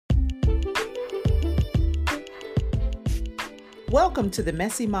Welcome to the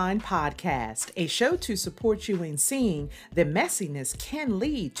Messy Mind Podcast, a show to support you in seeing that messiness can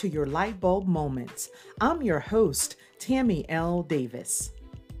lead to your light bulb moments. I'm your host, Tammy L. Davis.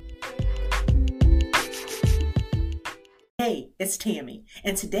 Hey, it's Tammy,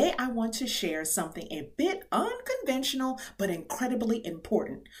 and today I want to share something a bit unconventional but incredibly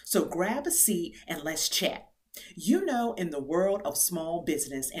important. So grab a seat and let's chat. You know, in the world of small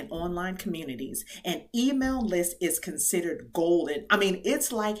business and online communities, an email list is considered golden.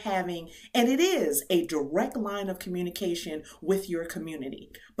 It's like having, and it is, a direct line of communication with your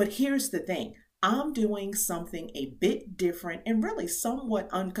community. But here's the thing, I'm doing something a bit different and really somewhat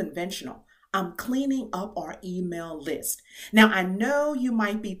unconventional. I'm cleaning up our email list. Now, I know you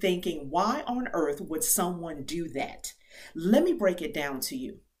might be thinking, why on earth would someone do that? Let me break it down to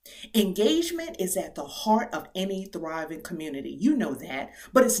you. Engagement is at the heart of any thriving community. You know that,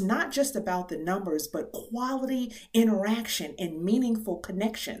 but it's not just about the numbers, but quality interaction and meaningful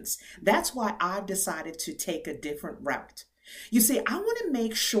connections. That's why I've decided to take a different route. You see, I want to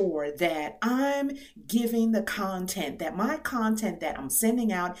make sure that I'm giving the content, that my content that I'm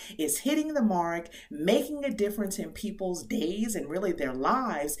sending out is hitting the mark, making a difference in people's days and really their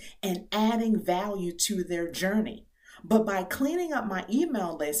lives, and adding value to their journey. But by cleaning up my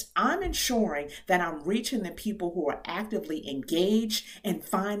email list, I'm ensuring that I'm reaching the people who are actively engaged and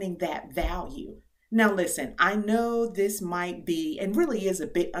finding that value. Now listen, I know this might be and really is a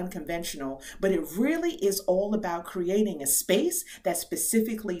bit unconventional, but it really is all about creating a space that's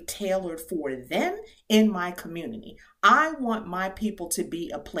specifically tailored for them in my community. I want my people to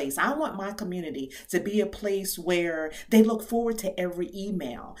be a place. I want my community to be a place where they look forward to every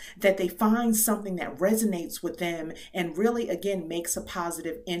email, that they find something that resonates with them and really, again, makes a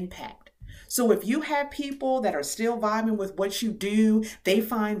positive impact. So if you have people that are still vibing with what you do, they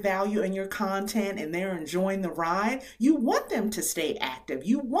find value in your content and they're enjoying the ride, you want them to stay active.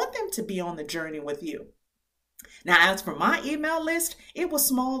 You want them to be on the journey with you. Now, as for my email list, it was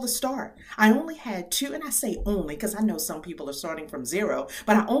small to start. I only had two, and I say only because I know some people are starting from zero,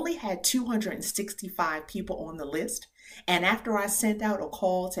 but I only had 265 people on the list. And after I sent out a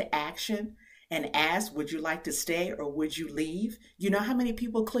call to action and asked, would you like to stay or would you leave? You know how many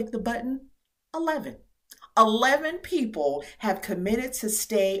people clicked the button? 11. 11 people have committed to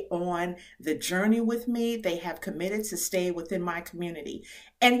stay on the journey with me. They have committed to stay within my community.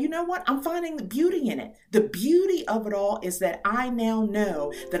 And you know what? I'm finding the beauty in it. The beauty of it all is that I now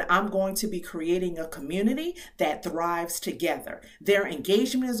know that I'm going to be creating a community that thrives together. Their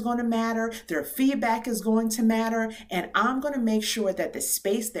engagement is going to matter. Their feedback is going to matter. And I'm going to make sure that the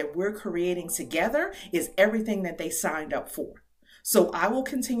space that we're creating together is everything that they signed up for. So I will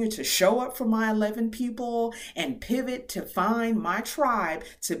continue to show up for my 11 people and pivot to find my tribe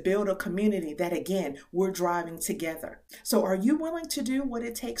to build a community that, again, we're driving together. So are you willing to do what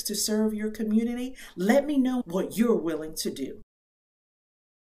it takes to serve your community? Let me know what you're willing to do.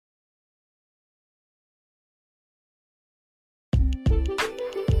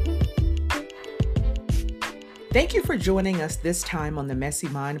 Thank you for joining us this time on the Messy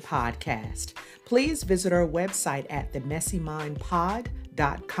Mind Podcast. Please visit our website at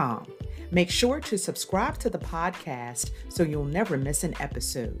themessymindpod.com. Make sure to subscribe to the podcast so you'll never miss an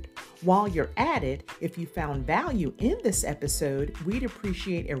episode. While you're at it, if you found value in this episode, we'd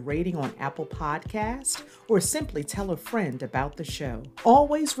appreciate a rating on Apple Podcast or simply tell a friend about the show.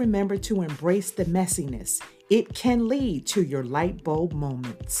 Always remember to embrace the messiness. It can lead to your light bulb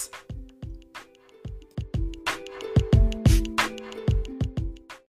moments.